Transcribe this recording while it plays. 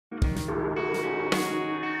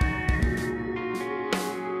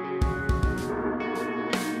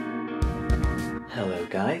Hello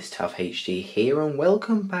guys, TavHD here and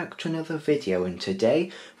welcome back to another video, and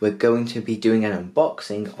today we're going to be doing an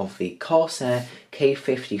unboxing of the Corsair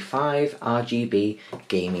K55 RGB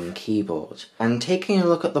Gaming Keyboard. And taking a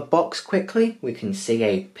look at the box quickly, we can see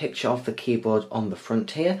a picture of the keyboard on the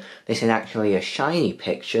front here. This is actually a shiny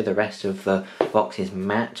picture, the rest of the box is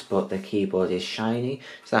matte but the keyboard is shiny,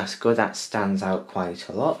 so that's good, that stands out quite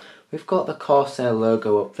a lot. We've got the Corsair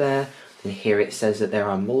logo up there. And here it says that there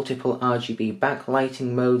are multiple RGB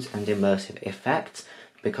backlighting modes and immersive effects,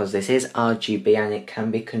 because this is RGB and it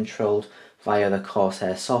can be controlled via the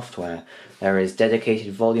Corsair software. There is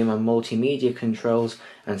dedicated volume and multimedia controls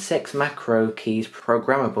and 6 macro keys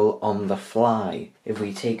programmable on the fly. If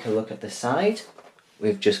we take a look at the side,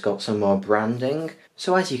 we've just got some more branding.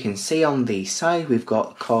 So as you can see on the side, we've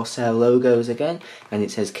got Corsair logos again, and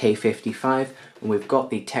it says K55, and we've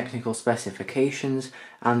got the technical specifications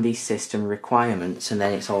and the system requirements, and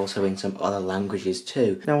then it's also in some other languages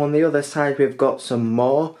too. Now on the other side we've got some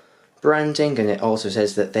more branding, and it also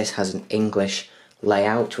says that this has an English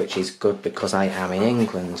layout, which is good because I am in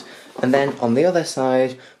England. And then on the other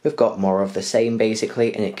side we've got more of the same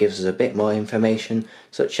basically, and it gives us a bit more information,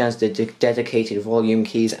 such as the dedicated volume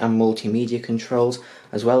keys and multimedia controls,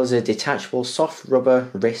 as well as a detachable soft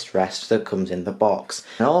rubber wrist rest that comes in the box.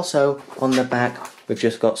 And also on the back we've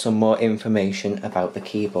just got some more information about the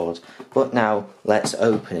keyboard. But now let's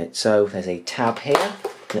open it. So there's a tab here,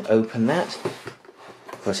 and open that,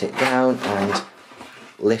 put it down and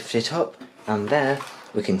lift it up, and there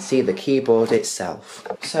we can see the keyboard itself.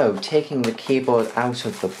 So taking the keyboard out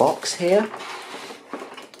of the box here,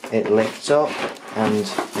 it lifts up and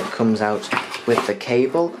it comes out with the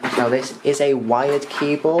cable. Now this is a wired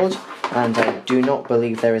keyboard, and I do not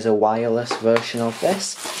believe there is a wireless version of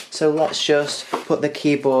this. So let's just put the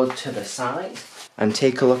keyboard to the side and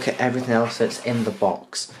take a look at everything else that's in the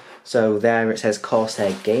box. So there it says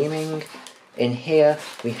Corsair Gaming. In here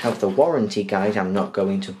we have the warranty guide. I'm not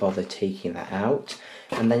going to bother taking that out.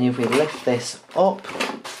 And then if we lift this up,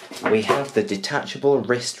 we have the detachable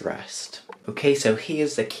wrist rest. Okay, so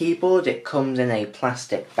here's the keyboard. It comes in a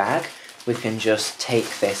plastic bag. We can just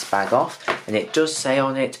take this bag off, and it does say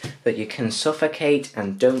on it that you can suffocate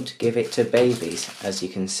and don't give it to babies, as you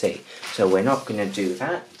can see. So we're not going to do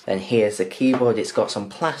that. Then here's the keyboard. It's got some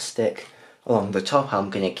plastic along the top. I'm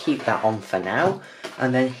going to keep that on for now.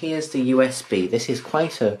 And then here's the USB. This is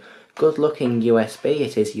quite a good looking USB.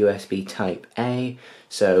 It is USB type A,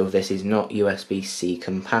 so this is not USB-C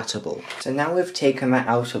compatible. So now we've taken that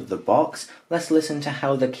out of the box, let's listen to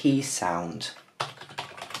how the keys sound.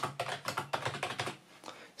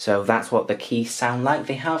 So that's what the keys sound like.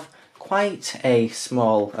 They have quite a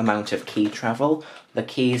small amount of key travel. The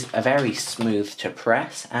keys are very smooth to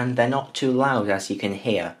press and they're not too loud, as you can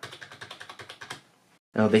hear.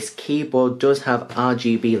 Now this keyboard does have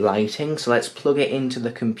RGB lighting, so let's plug it into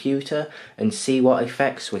the computer and see what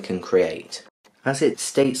effects we can create. As it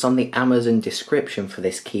states on the Amazon description for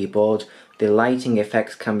this keyboard, the lighting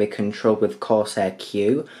effects can be controlled with Corsair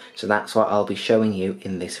Q, so that's what I'll be showing you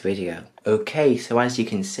in this video. Okay, so as you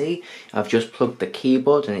can see, I've just plugged the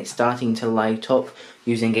keyboard and it's starting to light up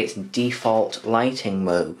using its default lighting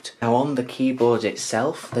mode. Now on the keyboard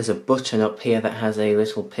itself, there's a button up here that has a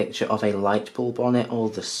little picture of a light bulb on it, or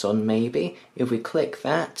the sun maybe. If we click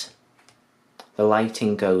that, the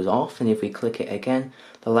lighting goes off, and if we click it again,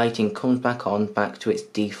 the lighting comes back on, back to its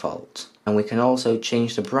default. And we can also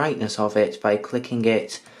change the brightness of it by clicking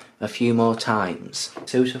it a few more times.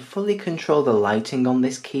 So to fully control the lighting on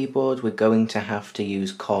this keyboard, we're going to have to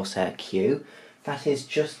use Corsair Q. That is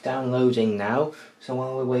just downloading now, so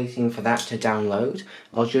while we're waiting for that to download,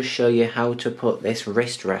 I'll just show you how to put this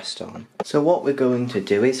wrist rest on. So what we're going to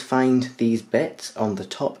do is find these bits on the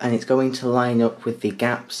top, and it's going to line up with the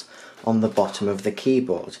gaps on the bottom of the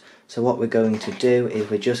keyboard. So what we're going to do is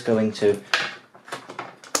we're just going to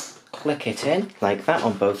click it in like that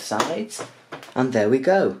on both sides, and there we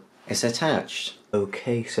go, it's attached.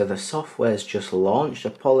 Okay, so the software's just launched.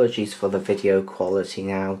 Apologies for the video quality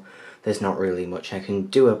now. There's not really much I can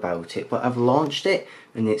do about it, but I've launched it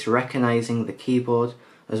and it's recognising the keyboard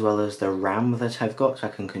as well as the RAM that I've got, so I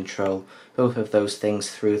can control both of those things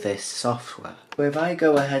through this software. So if I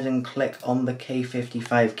go ahead and click on the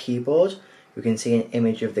K55 keyboard, we can see an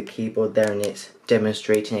image of the keyboard there, and it's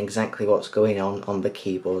demonstrating exactly what's going on the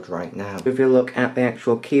keyboard right now. If you look at the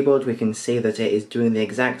actual keyboard, we can see that it is doing the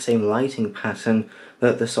exact same lighting pattern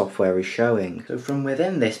that the software is showing. So from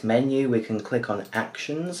within this menu we can click on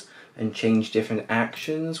actions and change different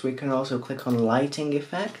actions. We can also click on lighting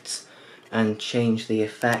effects, and change the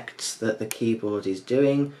effects that the keyboard is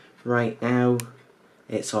doing. Right now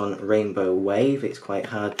it's on Rainbow Wave. It's quite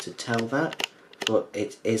hard to tell that, but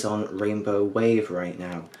it is on Rainbow Wave right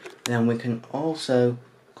now. Then we can also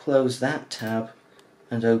close that tab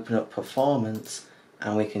and open up Performance,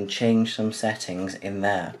 and we can change some settings in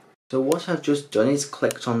there. So what I've just done is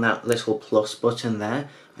clicked on that little plus button there,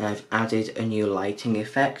 and I've added a new lighting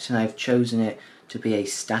effect, and I've chosen it to be a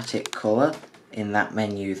static colour in that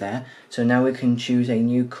menu there. So now we can choose a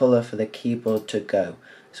new colour for the keyboard to go.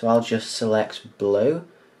 So I'll just select blue,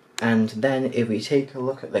 and then if we take a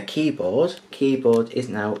look at the keyboard is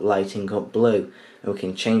now lighting up blue. And we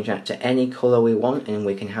can change that to any colour we want, and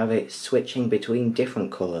we can have it switching between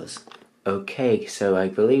different colours. Okay, so I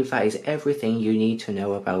believe that is everything you need to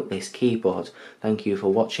know about this keyboard. Thank you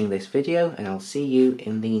for watching this video, and I'll see you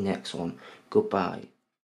in the next one. Goodbye.